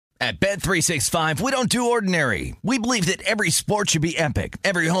At Bet365, we don't do ordinary. We believe that every sport should be epic.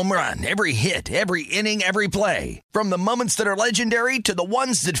 Every home run, every hit, every inning, every play. From the moments that are legendary to the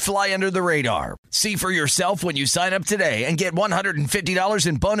ones that fly under the radar. See for yourself when you sign up today and get $150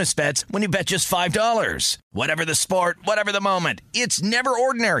 in bonus bets when you bet just $5. Whatever the sport, whatever the moment, it's never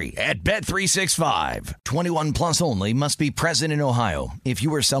ordinary at Bet365. 21 plus only. Must be present in Ohio. If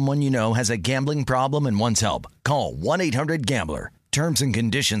you or someone you know has a gambling problem and wants help, call 1-800-GAMBLER. Terms and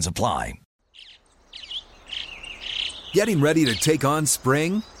conditions apply. Getting ready to take on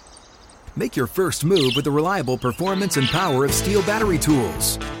spring? Make your first move with the reliable performance and power of Steel battery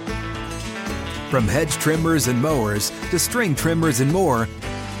tools. From hedge trimmers and mowers to string trimmers and more,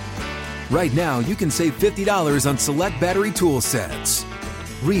 right now you can save $50 on select battery tool sets.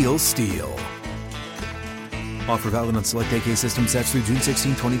 Real Steel. Offer valid on select AK system sets through June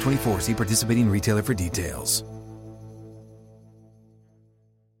 16, 2024. See participating retailer for details.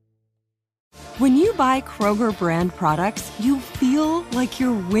 When you buy Kroger brand products, you feel like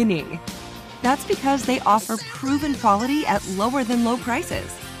you're winning. That's because they offer proven quality at lower than low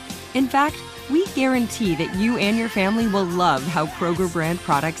prices. In fact, we guarantee that you and your family will love how Kroger brand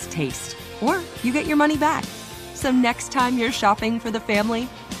products taste, or you get your money back. So next time you're shopping for the family,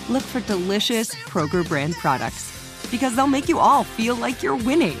 look for delicious Kroger brand products, because they'll make you all feel like you're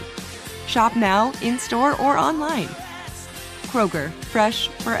winning. Shop now, in-store, or online. Kroger, fresh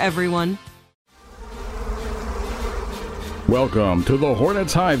for everyone. Welcome to the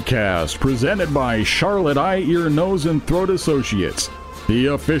Hornets Hivecast, presented by Charlotte Eye, Ear, Nose, and Throat Associates, the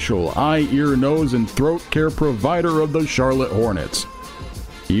official eye, ear, nose, and throat care provider of the Charlotte Hornets.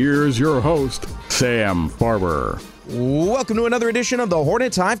 Here's your host, Sam Farber. Welcome to another edition of the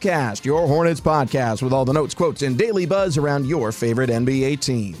Hornets Hivecast, your Hornets podcast with all the notes, quotes, and daily buzz around your favorite NBA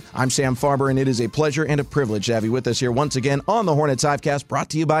team. I'm Sam Farber, and it is a pleasure and a privilege to have you with us here once again on the Hornets Hivecast, brought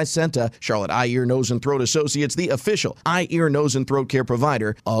to you by Senta, Charlotte Eye, Ear, Nose, and Throat Associates, the official eye, ear, nose, and throat care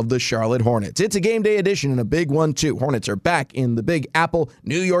provider of the Charlotte Hornets. It's a game day edition and a big one, too. Hornets are back in the Big Apple,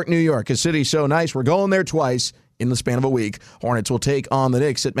 New York, New York. A city so nice, we're going there twice in the span of a week. Hornets will take on the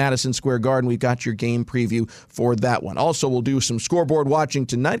Knicks at Madison Square Garden. We've got your game preview for that one. Also, we'll do some scoreboard watching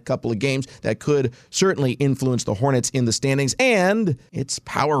tonight, a couple of games that could certainly influence the Hornets in the standings. And it's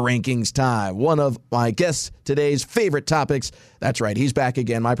power rankings time. One of my guests today's favorite topics. That's right, he's back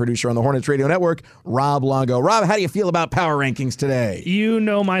again, my producer on the Hornets Radio Network, Rob Longo. Rob, how do you feel about power rankings today? You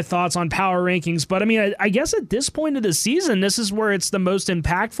know my thoughts on power rankings, but I mean, I guess at this point of the season, this is where it's the most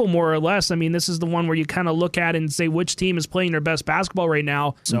impactful, more or less. I mean, this is the one where you kind of look at and say which team is playing their best basketball right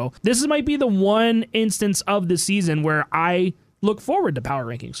now. So this might be the one instance of the season where I look forward to power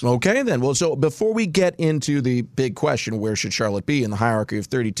rankings. Okay, then. Well, so before we get into the big question, where should Charlotte be in the hierarchy of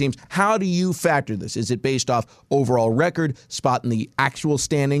 30 teams, how do you factor this? Is it based off overall record, spot in the actual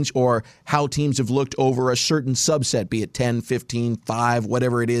standings, or how teams have looked over a certain subset, be it 10, 15, 5,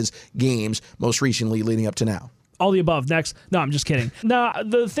 whatever it is, games, most recently leading up to now? All the above. Next. No, I'm just kidding. No,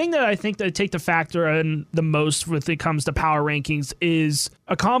 the thing that I think that I take the factor in the most when it comes to power rankings is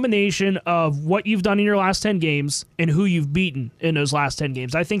a combination of what you've done in your last 10 games and who you've beaten in those last 10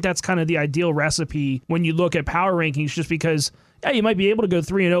 games. I think that's kind of the ideal recipe when you look at power rankings, just because, yeah, you might be able to go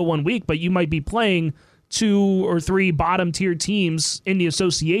 3-0 one week, but you might be playing 2 or 3 bottom-tier teams in the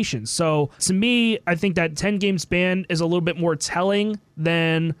association. So to me, I think that 10-game span is a little bit more telling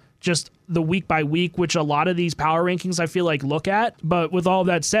than just the week by week, which a lot of these power rankings I feel like look at. But with all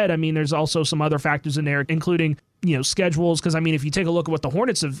that said, I mean, there's also some other factors in there, including, you know, schedules. Because I mean, if you take a look at what the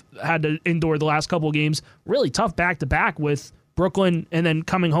Hornets have had to endure the last couple of games, really tough back-to-back with Brooklyn and then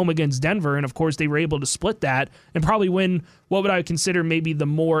coming home against Denver. And of course, they were able to split that and probably win what would I consider maybe the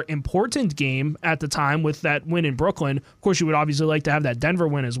more important game at the time with that win in Brooklyn. Of course, you would obviously like to have that Denver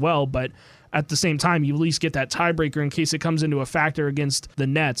win as well, but at the same time, you at least get that tiebreaker in case it comes into a factor against the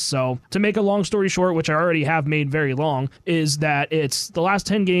Nets. So to make a long story short, which I already have made very long, is that it's the last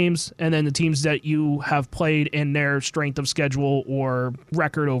 10 games and then the teams that you have played in their strength of schedule or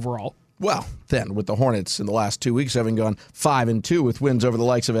record overall. Well, then, with the Hornets in the last 2 weeks having gone 5-2 with wins over the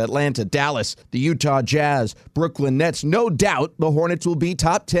likes of Atlanta, Dallas, the Utah Jazz, Brooklyn Nets, no doubt the Hornets will be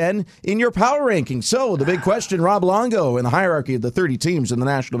top 10 in your power rankings. So the big question, Rob Longo, in the hierarchy of the 30 teams in the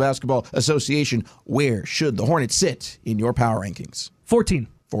National Basketball Association, where should the Hornets sit in your power rankings? 14.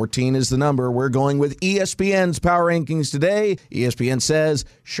 14 is the number. We're going with ESPN's power rankings today. ESPN says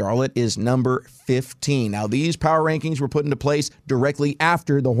Charlotte is number 15. Now, these power rankings were put into place directly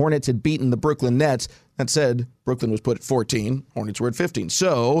after the Hornets had beaten the Brooklyn Nets. That said, Brooklyn was put at 14. Hornets were at 15.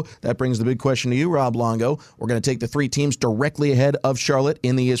 So that brings the big question to you, Rob Longo. We're going to take the three teams directly ahead of Charlotte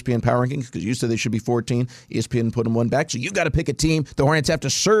in the ESPN Power Rankings because you said they should be 14. ESPN put them one back. So you got to pick a team the Hornets have to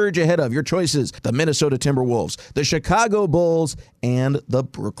surge ahead of. Your choices, the Minnesota Timberwolves, the Chicago Bulls, and the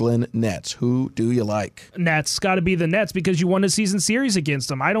Brooklyn Nets. Who do you like? Nets. Got to be the Nets because you won a season series against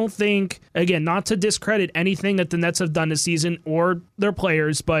them. I don't think, again, not to discredit anything that the Nets have done this season or their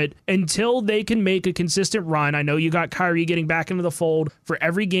players, but until they can make a consistent run, I know you got Kyrie getting back into the fold for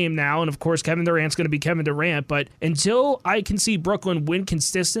every game now, and of course Kevin Durant's going to be Kevin Durant, but until I can see Brooklyn win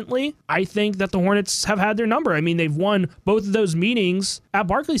consistently, I think that the Hornets have had their number. I mean, they've won both of those meetings at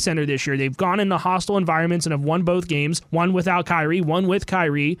Barclays Center this year. They've gone into hostile environments and have won both games, one without Kyrie, one with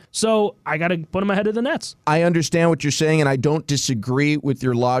Kyrie, so I got to put them ahead of the Nets. I understand what you're saying, and I don't disagree with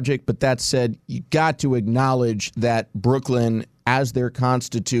your logic, but that said, you got to acknowledge that Brooklyn, as they're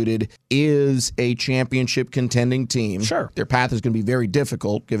constituted, is a championship contending team. Sure. Their path is going to be very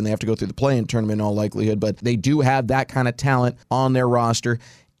difficult, given they have to go through the play-in tournament in all likelihood, but they do have that kind of talent on their roster.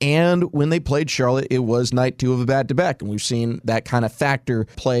 And when they played Charlotte, it was night two of a back-to-back, and we've seen that kind of factor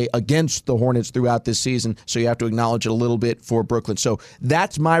play against the Hornets throughout this season, so you have to acknowledge it a little bit for Brooklyn. So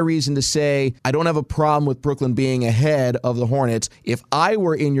that's my reason to say I don't have a problem with Brooklyn being ahead of the Hornets. If I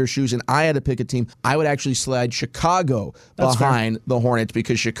were in your shoes and I had to pick a team, I would actually slide Chicago behind the Hornets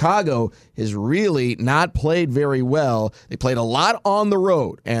because Chicago has really not played very well. They played a lot on the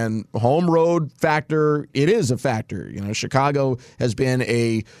road, and home road factor, it is a factor. You know, Chicago has been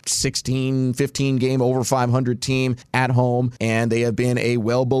a 16, 15 game over 500 team at home, and they have been a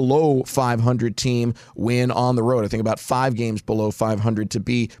well below 500 team when on the road. I think about 5 games below 500 to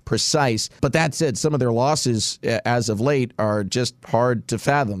be precise. But that said, some of their losses as of late are just hard to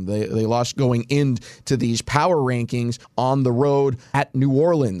fathom. They lost going into these power rankings on the road at New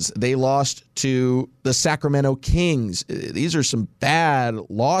Orleans. They lost to the Sacramento Kings. These are some bad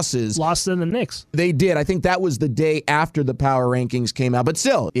losses. Lost to the Knicks. They did. I think that was the day after the power rankings came out. But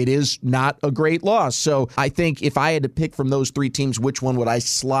still, it is not a great loss. So I think if I had to pick from those three teams, which one would I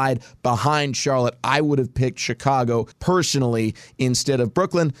slide behind Charlotte? I would have picked Chicago personally instead of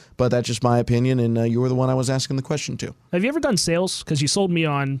Brooklyn. But that's just my opinion, and you were the one I was asking the question to. Have you ever done sales? Because you sold me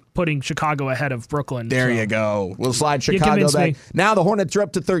on putting Chicago ahead of Brooklyn. There you go. We'll slide Chicago back. Now the Hornets are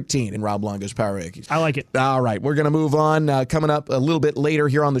up to 13 in Rob Longo's Power Rankings. I like it. All right, we're going to move on. Coming up a little bit later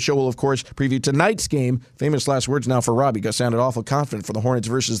here on the show, we'll, of course, preview tonight's game. Famous last words now for Rob. He got sounded awful confident for the Hornets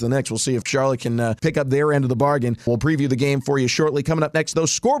versus the Knicks. We'll see if Charlotte can pick up their end of the bargain. We'll preview the game for you shortly. Coming up next, though,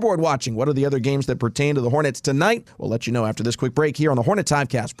 scoreboard watching. What are the other games that pertain to the Hornets tonight? We'll let you know after this quick break here on the Hornets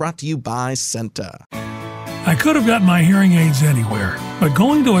Hivecast, brought to you by Senta. I could have gotten my hearing aids anywhere, but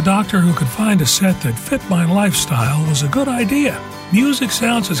going to a doctor who could find a set that fit my lifestyle was a good idea. Music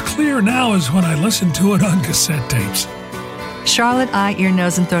sounds as clear now as when I listened to it on cassette tapes. Charlotte Eye, Ear,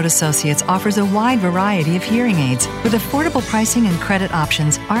 Nose, and Throat Associates offers a wide variety of hearing aids. With affordable pricing and credit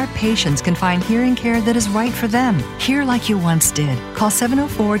options, our patients can find hearing care that is right for them. Hear like you once did. Call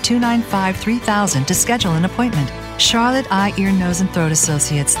 704-295-3000 to schedule an appointment. Charlotte Eye, Ear, Nose, and Throat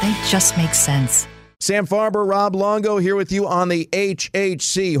Associates. They just make sense. Sam Farber, Rob Longo here with you on the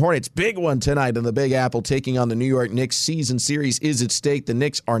HHC. Hornets, big one tonight in the Big Apple, taking on the New York Knicks. Season series is at stake. The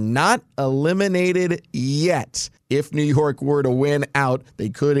Knicks are not eliminated yet. If New York were to win out, they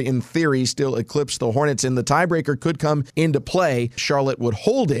could, in theory, still eclipse the Hornets, and the tiebreaker could come into play. Charlotte would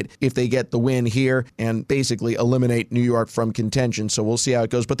hold it if they get the win here and basically eliminate New York from contention. So we'll see how it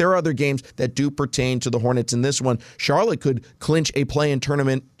goes. But there are other games that do pertain to the Hornets in this one. Charlotte could clinch a play-in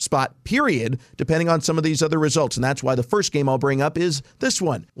tournament spot, period, depending on some of these other results. And that's why the first game I'll bring up is this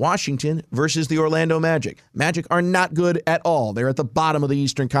one, Washington versus the Orlando Magic. Magic are not good at all. They're at the bottom of the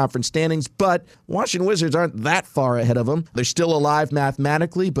Eastern Conference standings, but Washington Wizards aren't that far ahead of them. They're still alive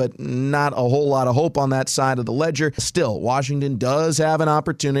mathematically, but not a whole lot of hope on that side of the ledger. Still, Washington does have an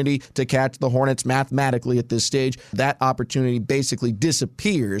opportunity to catch the Hornets mathematically at this stage. That opportunity basically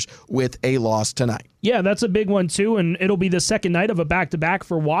disappears with a loss tonight. Yeah, that's a big one too, and it'll be the second night of a back-to-back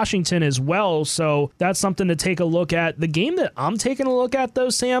for Washington as well, so that's something to take a look at. The game that I'm taking a look at, though,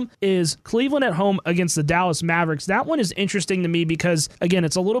 Sam, is Cleveland at home against the Dallas Mavericks. That one is interesting to me because, again,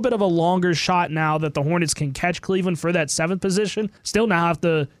 it's a little bit of a longer shot now that the Hornets can catch Cleveland for that 7th position. Still now have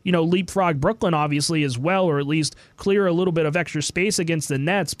to, leapfrog Brooklyn, obviously, as well, or at least clear a little bit of extra space against the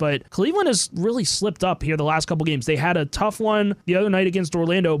Nets, but Cleveland has really slipped up here the last couple games. They had a tough one the other night against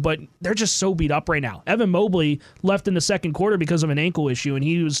Orlando, but they're just so beat up right now. now. Evan Mobley left in the second quarter because of an ankle issue, and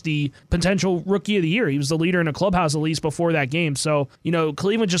he was the potential rookie of the year. He was the leader in the clubhouse at least before that game. So,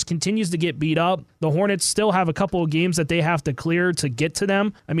 Cleveland just continues to get beat up. The Hornets still have a couple of games that they have to clear to get to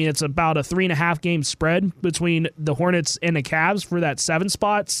them. I mean, it's about a 3.5 game spread between the Hornets and the Cavs for that 7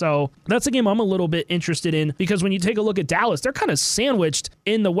 spot. So that's a game I'm a little bit interested in, because when you take a look at Dallas, they're kind of sandwiched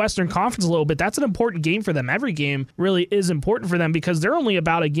in the Western Conference a little bit. That's an important game for them. Every game really is important for them because they're only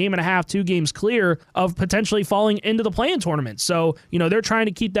about a game and a half, 2 games clear of potentially falling into the play-in tournament. So, they're trying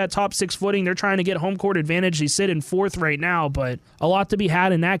to keep that top 6 footing. They're trying to get home court advantage. They sit in 4th right now, but a lot to be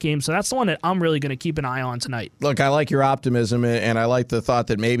had in that game. So that's the one that I'm really going to keep an eye on tonight. Look, I like your optimism, and I like the thought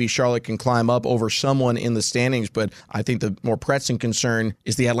that maybe Charlotte can climb up over someone in the standings, but I think the more pressing concern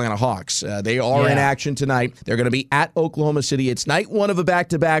is the Atlanta Hawks. They are in action tonight. They're going to be at Oklahoma City. It's night 1 of a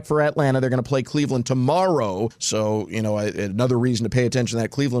back-to-back for Atlanta. They're going to play Cleveland tomorrow, so, another reason to pay attention to that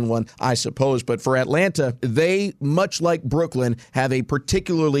Cleveland one, I suppose. But for Atlanta, they, much like Brooklyn, have a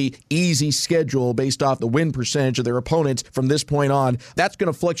particularly easy schedule based off the win percentage of their opponents from this point on. That's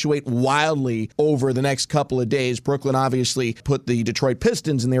going to fluctuate wildly over the next couple of days. Brooklyn obviously put the Detroit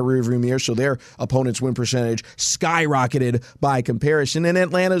Pistons in their rearview mirror, so their opponent's win percentage skyrocketed by comparison, and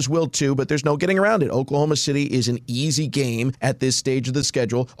Atlanta's will too, but there's no getting around it. Oklahoma City is an easy game at this stage of the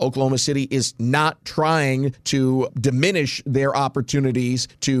schedule. Oklahoma City is not trying to diminish their opportunities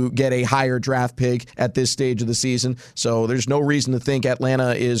to get a higher draft pick at this stage of the season, so there's no reason to think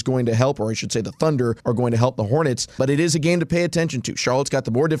Atlanta is going to help, or I should say the Thunder are going to help the Hornets, but it is a game to pay attention to. Charlotte's got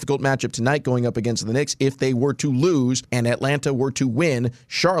the more difficult matchup tonight going up against the Knicks. If they were to lose and Atlanta were to win,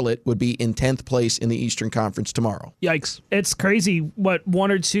 Charlotte would be in 10th place in the Eastern Conference tomorrow. Yikes. It's crazy what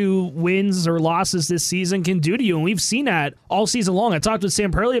 1 or 2 wins or losses this season can do to you, and we've seen that all season long. I talked with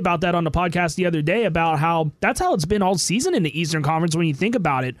Sam Perley about that on the podcast the other day, about how that's how it's been all season in the Eastern Conference when you think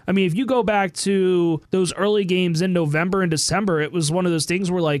about it. I mean, if you go back to those early games in November and December, it was one of those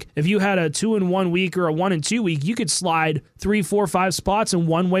things where, like, if you had a 2-1 week or a 1-2 week, you could slide 3, 4, 5 spots in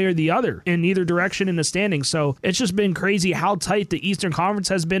one way or the other in either direction in the standings. So it's just been crazy how tight the Eastern Conference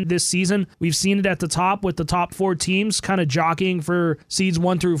has been this season. We've seen it at the top with the top 4 teams kind of jockeying for seeds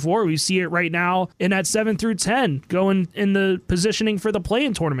 1 through 4. We see it right now in that 7 through 10 going in the positioning for the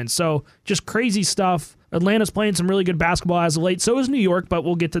play-in tournament. So just crazy stuff. Atlanta's playing some really good basketball as of late. So is New York, but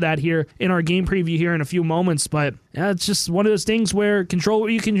we'll get to that here in our game preview here in a few moments. But it's just one of those things where control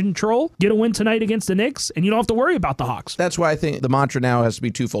what you can control, get a win tonight against the Knicks, and you don't have to worry about the Hawks. That's why I think the mantra now has to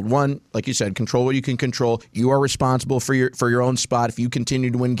be twofold. One, like you said, control what you can control. You are responsible for your own spot. If you continue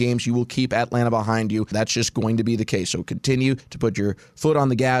to win games, you will keep Atlanta behind you. That's just going to be the case. So continue to put your foot on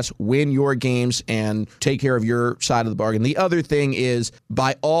the gas, win your games, and take care of your side of the bargain. The other thing is,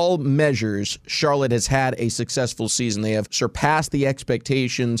 by all measures, Charlotte has had a successful season. They have surpassed the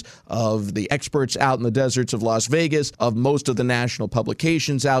expectations of the experts out in the deserts of Las Vegas, of most of the national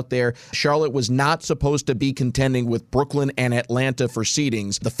publications out there. Charlotte was not supposed to be contending with Brooklyn and Atlanta for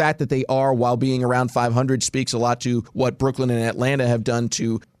seedings. The fact that they are, while being around 500, speaks a lot to what Brooklyn and Atlanta have done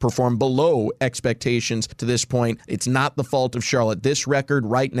to perform below expectations to this point. It's not the fault of Charlotte. This record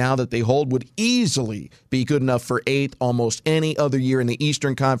right now that they hold would easily be good enough for 8th almost any other year in the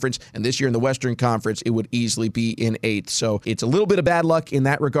Eastern Conference, and this year in the Western Conference, it would easily be in 8th. So it's a little bit of bad luck in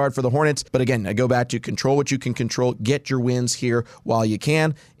that regard for the Hornets, but again, I go back to control what you can control, get your wins here while you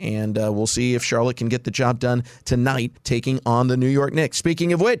can, and we'll see if Charlotte can get the job done tonight, taking on the New York Knicks.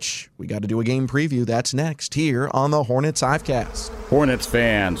 Speaking of which, we got to do a game preview. That's next here on the Hornets Hivecast. Hornets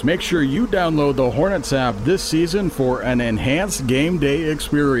fans, make sure you download the Hornets app this season for an enhanced game day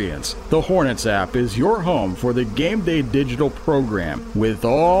experience. The Hornets app is your home for the game day digital program with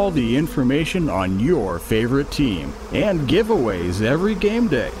all the information on your favorite team and giveaways every game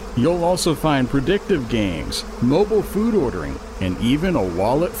day. You'll also find predictive games, mobile food ordering, and even a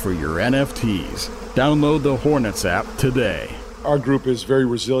wallet for your NFTs. Download the Hornets app today. Our group is very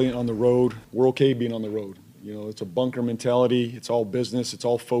resilient on the road. We're okay being on the road. You know, it's a bunker mentality. It's all business. It's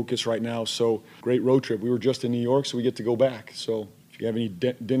all focus right now. So great road trip. We were just in New York, so we get to go back. So if you have any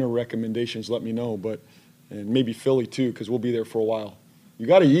dinner recommendations, let me know. And maybe Philly too, because we'll be there for a while. You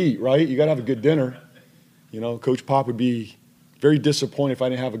got to eat, right? You got to have a good dinner. You know, Coach Pop would be very disappointed if I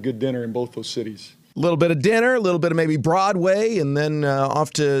didn't have a good dinner in both those cities. A little bit of dinner, a little bit of maybe Broadway, and then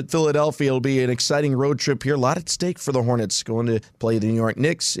off to Philadelphia. It'll be an exciting road trip here. A lot at stake for the Hornets, going to play the New York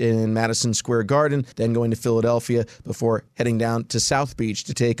Knicks in Madison Square Garden, then going to Philadelphia before heading down to South Beach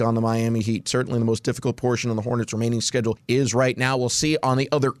to take on the Miami Heat. Certainly the most difficult portion of the Hornets' remaining schedule is right now. We'll see on the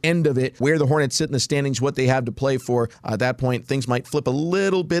other end of it where the Hornets sit in the standings, what they have to play for. At that point, things might flip a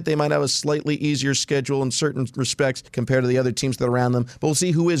little bit. They might have a slightly easier schedule in certain respects compared to the other teams that are around them, but we'll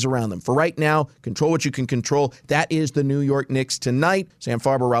see who is around them. For right now, control control what you can control. That is the New York Knicks tonight. Sam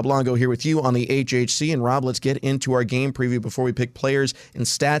Farber, Rob Longo here with you on the HHC. And Rob, let's get into our game preview before we pick players and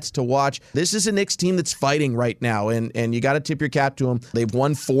stats to watch. This is a Knicks team that's fighting right now, and you got to tip your cap to them. They've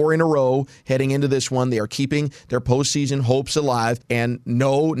won 4 in a row heading into this one. They are keeping their postseason hopes alive. And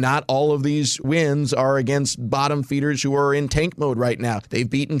no, not all of these wins are against bottom feeders who are in tank mode right now. They've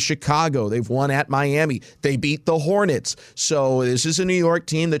beaten Chicago. They've won at Miami. They beat the Hornets. So this is a New York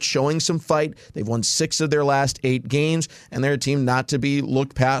team that's showing some fight. They've won 6 of their last 8 games, and they're a team not to be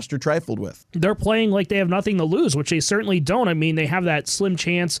looked past or trifled with. They're playing like they have nothing to lose, which they certainly don't. I mean, they have that slim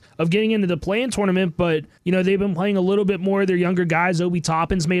chance of getting into the play-in tournament, but they've been playing a little bit more. Their younger guys, Obi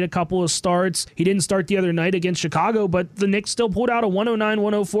Toppin's made a couple of starts. He didn't start the other night against Chicago, but the Knicks still pulled out a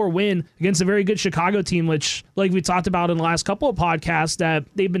 109-104 win against a very good Chicago team, which, like we talked about in the last couple of podcasts, that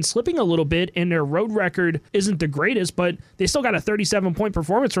they've been slipping a little bit, and their road record isn't the greatest, but they still got a 37-point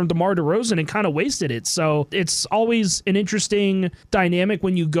performance from DeMar DeRozan and kind of wasted it. So it's always an interesting dynamic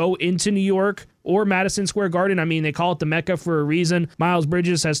when you go into New York or Madison Square Garden. I mean, they call it the Mecca for a reason. Miles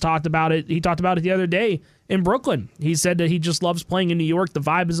Bridges has talked about it. He talked about it the other day in Brooklyn. He said that he just loves playing in New York. The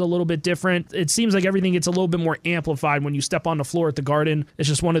vibe is a little bit different. It seems like everything gets a little bit more amplified when you step on the floor at the Garden. It's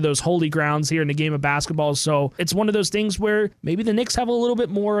just one of those holy grounds here in the game of basketball. So it's one of those things where maybe the Knicks have a little bit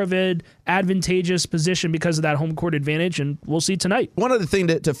more of an advantageous position because of that home court advantage, and we'll see tonight. One other thing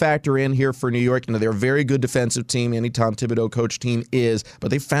to factor in here for New York, they're a very good defensive team. Any Tom Thibodeau coach team is, but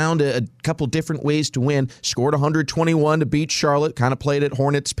they found a couple different ways to win. Scored 121 to beat Charlotte, kind of played at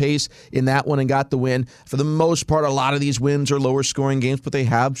Hornets pace in that one and got the win. For the most part, a lot of these wins are lower scoring games, but they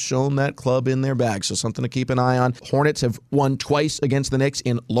have shown that club in their bag, so something to keep an eye on. Hornets have won twice against the Knicks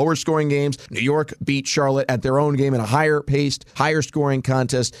in lower scoring games. New York beat Charlotte at their own game in a higher paced, higher scoring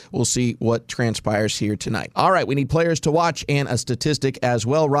contest. We'll see what transpires here tonight. All right, we need players to watch and a statistic as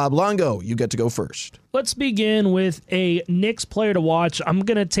well. Rob Longo, you get to go first. Let's begin with a Knicks player to watch. I'm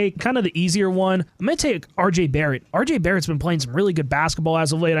going to take kind of the easier one. I'm going to take R.J. Barrett. R.J. Barrett's been playing some really good basketball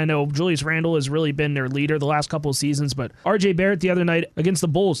as of late. I know Julius Randle has really been their leader the last couple of seasons, but R.J. Barrett the other night against the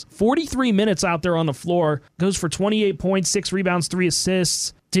Bulls, 43 minutes out there on the floor, goes for 28 points, 6 rebounds, 3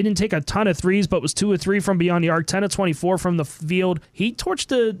 assists. Didn't take a ton of threes, but was 2 of 3 from beyond the arc, 10 of 24 from the field. He torched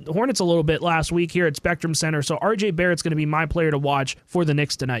the Hornets a little bit last week here at Spectrum Center, so R.J. Barrett's going to be my player to watch for the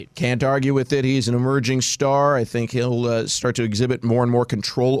Knicks tonight. Can't argue with it. He's an emerging star. I think he'll start to exhibit more and more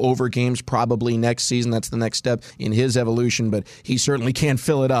control over games probably next season. That's the next step in his evolution, but he certainly can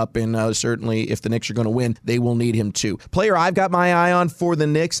fill it up, and certainly if the Knicks are going to win, they will need him too. Player I've got my eye on for the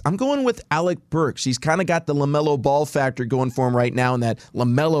Knicks, I'm going with Alec Burks. He's kind of got the LaMelo Ball factor going for him right now, and that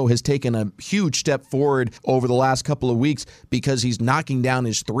LaMelo has taken a huge step forward over the last couple of weeks because he's knocking down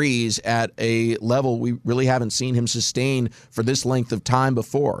his threes at a level we really haven't seen him sustain for this length of time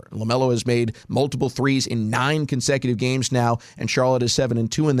before. LaMelo has made multiple threes in 9 consecutive games now, and Charlotte is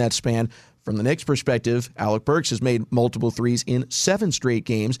 7-2 in that span. From the Knicks' perspective, Alec Burks has made multiple threes in 7 straight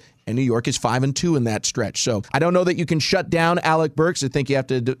games, and New York is 5-2 in that stretch. So I don't know that you can shut down Alec Burks. I think you have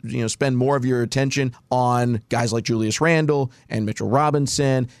to spend more of your attention on guys like Julius Randle and Mitchell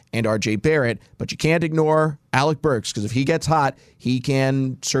Robinson and R.J. Barrett, but you can't ignore Alec Burks because if he gets hot, he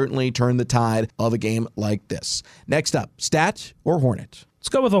can certainly turn the tide of a game like this. Next up, stat or Hornet? Let's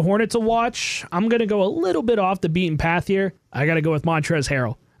go with a Hornet to watch. I'm going to go a little bit off the beaten path here. I got to go with Montrezl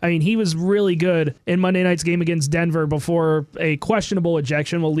Harrell. I mean, he was really good in Monday night's game against Denver before a questionable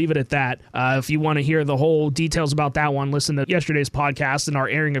ejection. We'll leave it at that. If you want to hear the whole details about that one, listen to yesterday's podcast and our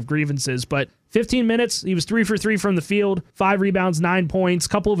airing of grievances. But 15 minutes, he was 3 for 3 from the field, 5 rebounds, 9 points,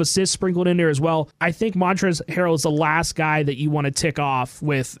 couple of assists sprinkled in there as well. I think Montrezl Harrell is the last guy that you want to tick off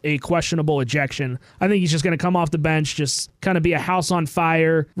with a questionable ejection. I think he's just going to come off the bench, just kind of be a house on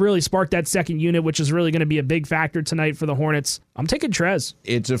fire, really spark that second unit, which is really going to be a big factor tonight for the Hornets. I'm taking Trez.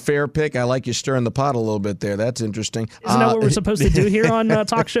 It's a fair pick. I like you stirring the pot a little bit there. That's interesting. Isn't that what we're supposed to do here on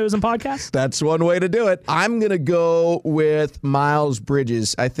talk shows and podcasts? That's one way to do it. I'm going to go with Miles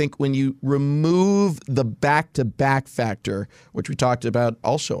Bridges. I think when you remove the back-to-back factor, which we talked about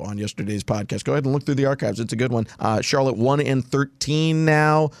also on yesterday's podcast, go ahead and look through the archives. It's a good one. Charlotte 1-13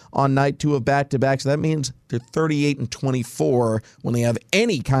 now on night 2 of back-to-back, so that means they're 38-24 when they have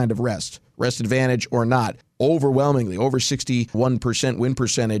any kind of rest advantage or not. overwhelmingly, over 61% win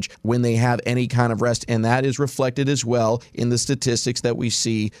percentage when they have any kind of rest, and that is reflected as well in the statistics that we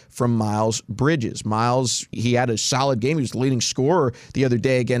see from Miles Bridges. Miles, he had a solid game. He was the leading scorer the other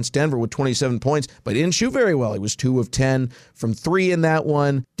day against Denver with 27 points, but he didn't shoot very well. He was 2 of 10 from 3 in that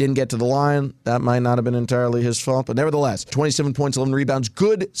one. Didn't get to the line. That might not have been entirely his fault, but nevertheless, 27 points, 11 rebounds.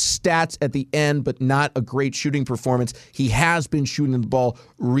 Good stats at the end, but not a great shooting performance. He has been shooting the ball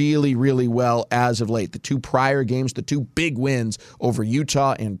really, really well as of late. The 2 prior games, the 2 big wins over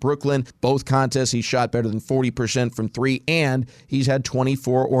Utah and Brooklyn, both contests he shot better than 40% from 3, and he's had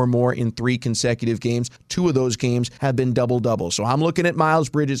 24 or more in 3 consecutive games. 2 of those games have been double-double. So I'm looking at Miles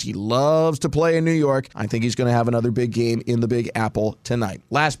Bridges. He loves to play in New York. I think he's going to have another big game in the Big Apple tonight.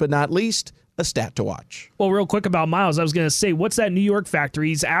 Last but not least, a stat to watch. Well, real quick about Miles, I was going to say, what's that New York factor?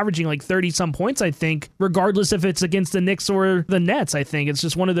 He's averaging like 30-some points, I think, regardless if it's against the Knicks or the Nets, I think. It's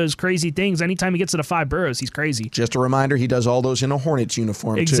just one of those crazy things. Anytime he gets to the 5 boroughs, he's crazy. Just a reminder, he does all those in a Hornets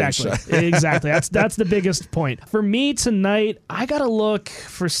uniform, exactly. too. So. Exactly. That's the biggest point. For me tonight, I got to look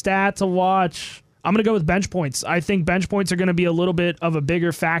for stat to watch. I'm going to go with bench points. I think bench points are going to be a little bit of a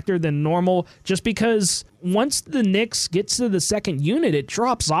bigger factor than normal just because once the Knicks gets to the second unit, it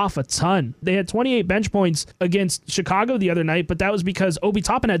drops off a ton. They had 28 bench points against Chicago the other night, but that was because Obi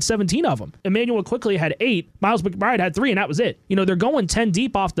Toppin had 17 of them. Emmanuel Quickley had 8. Miles McBride had 3, and that was it. They're going 10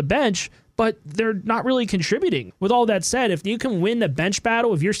 deep off the bench, but they're not really contributing. With all that said, if you can win the bench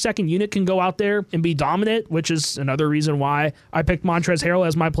battle, if your second unit can go out there and be dominant, which is another reason why I picked Montrezl Harrell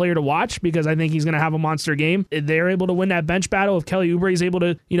as my player to watch, because I think he's going to have a monster game. If they're able to win that bench battle, if Kelly Oubre is able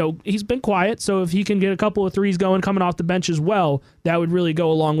to, he's been quiet, so if he can get a couple of threes going coming off the bench as well, that would really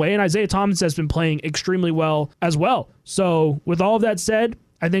go a long way. And Isaiah Thomas has been playing extremely well as well. So with all of that said,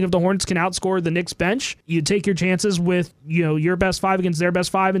 I think if the Hornets can outscore the Knicks bench, you take your chances with, your best 5 against their best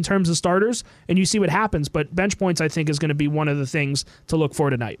 5 in terms of starters, and you see what happens. But bench points, I think, is going to be one of the things to look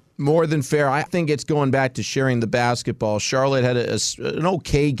for tonight. More than fair. I think it's going back to sharing the basketball. Charlotte had an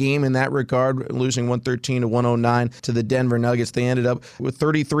okay game in that regard, losing 113-109 to the Denver Nuggets. They ended up with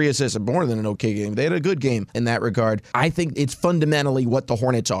 33 assists, more than an okay game. They had a good game in that regard. I think it's fundamentally what the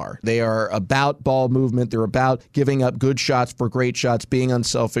Hornets are. They are about ball movement. They're about giving up good shots for great shots, being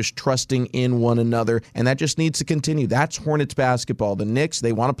unselfish, trusting in one another, and that just needs to continue. That's Hornets basketball. The Knicks,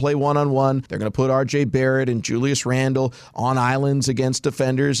 they want to play one-on-one. They're going to put R.J. Barrett and Julius Randle on islands against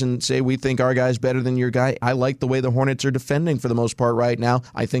defenders and say, we think our guy's better than your guy. I like the way the Hornets are defending for the most part right now.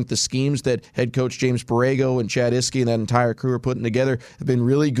 I think the schemes that head coach James Borrego and Chad Iskey and that entire crew are putting together have been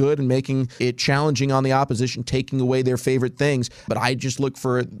really good and making it challenging on the opposition, taking away their favorite things. But I just look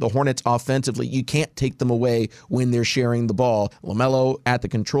for the Hornets offensively. You can't take them away when they're sharing the ball. LaMelo at the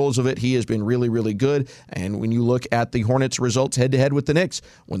controls of it, he has been really, really good. And when you look at the Hornets' results head-to-head with the Knicks,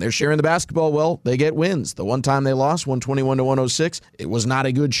 when they're sharing the basketball, well, they get wins. The one time they lost, 121-106, it was not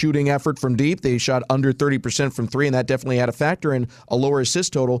a good shooting effort from deep. They shot under 30% from 3, and that definitely had a factor in a lower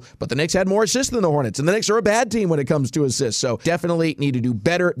assist total. But the Knicks had more assists than the Hornets, and the Knicks are a bad team when it comes to assists. So definitely need to do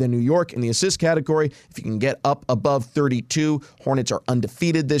better than New York in the assist category. If you can get up above 32, Hornets are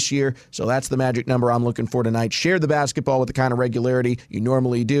undefeated this year. So that's the magic number I'm looking for tonight. Share the basketball with the kind of regularity you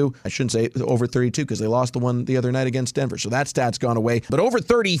normally do. I shouldn't say over 32 because they lost the one the other night against Denver. So that stat's gone away. But over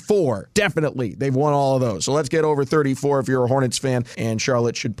 34, definitely. They've won all of those. So let's get over 34 if you're a Hornets fan, and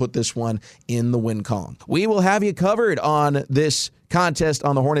Charlotte should put this one in the win column. We will have you covered on this contest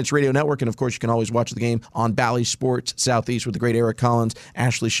on the Hornets Radio Network, and of course you can always watch the game on Bally Sports Southeast with the great Eric Collins,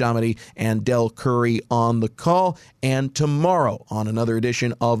 Ashley Shamity, and Del Curry on the call. And tomorrow on another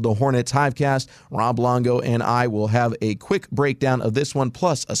edition of the Hornets Hivecast, Rob Longo and I will have a quick breakdown of this one,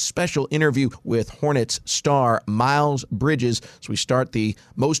 plus a special interview with Hornets star Miles Bridges. So we start the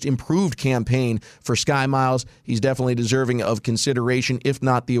most improved campaign for Sky Miles. He's definitely deserving of consideration, if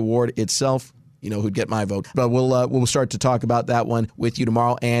not the award itself. You know who'd get my vote. But we'll start to talk about that one with you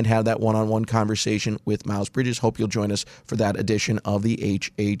tomorrow and have that one-on-one conversation with Miles Bridges. Hope you'll join us for that edition of the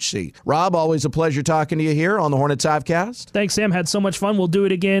HHC. Rob, always a pleasure talking to you here on the Hornets Hivecast. Thanks, Sam. Had so much fun. We'll do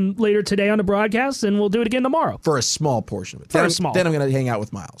it again later today on the broadcast, and we'll do it again tomorrow. For a small portion of it. Then I'm going to hang out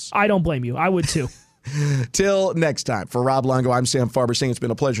with Miles. I don't blame you. I would too. Till next time, for Rob Longo, I'm Sam Farber saying it's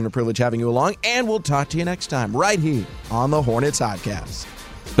been a pleasure and a privilege having you along, and we'll talk to you next time right here on the Hornets Hivecast.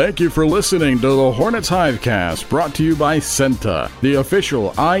 Thank you for listening to the Hornets Hivecast, brought to you by Senta, the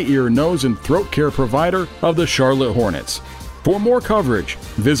official eye, ear, nose, and throat care provider of the Charlotte Hornets. For more coverage,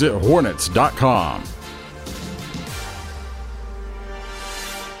 visit hornets.com.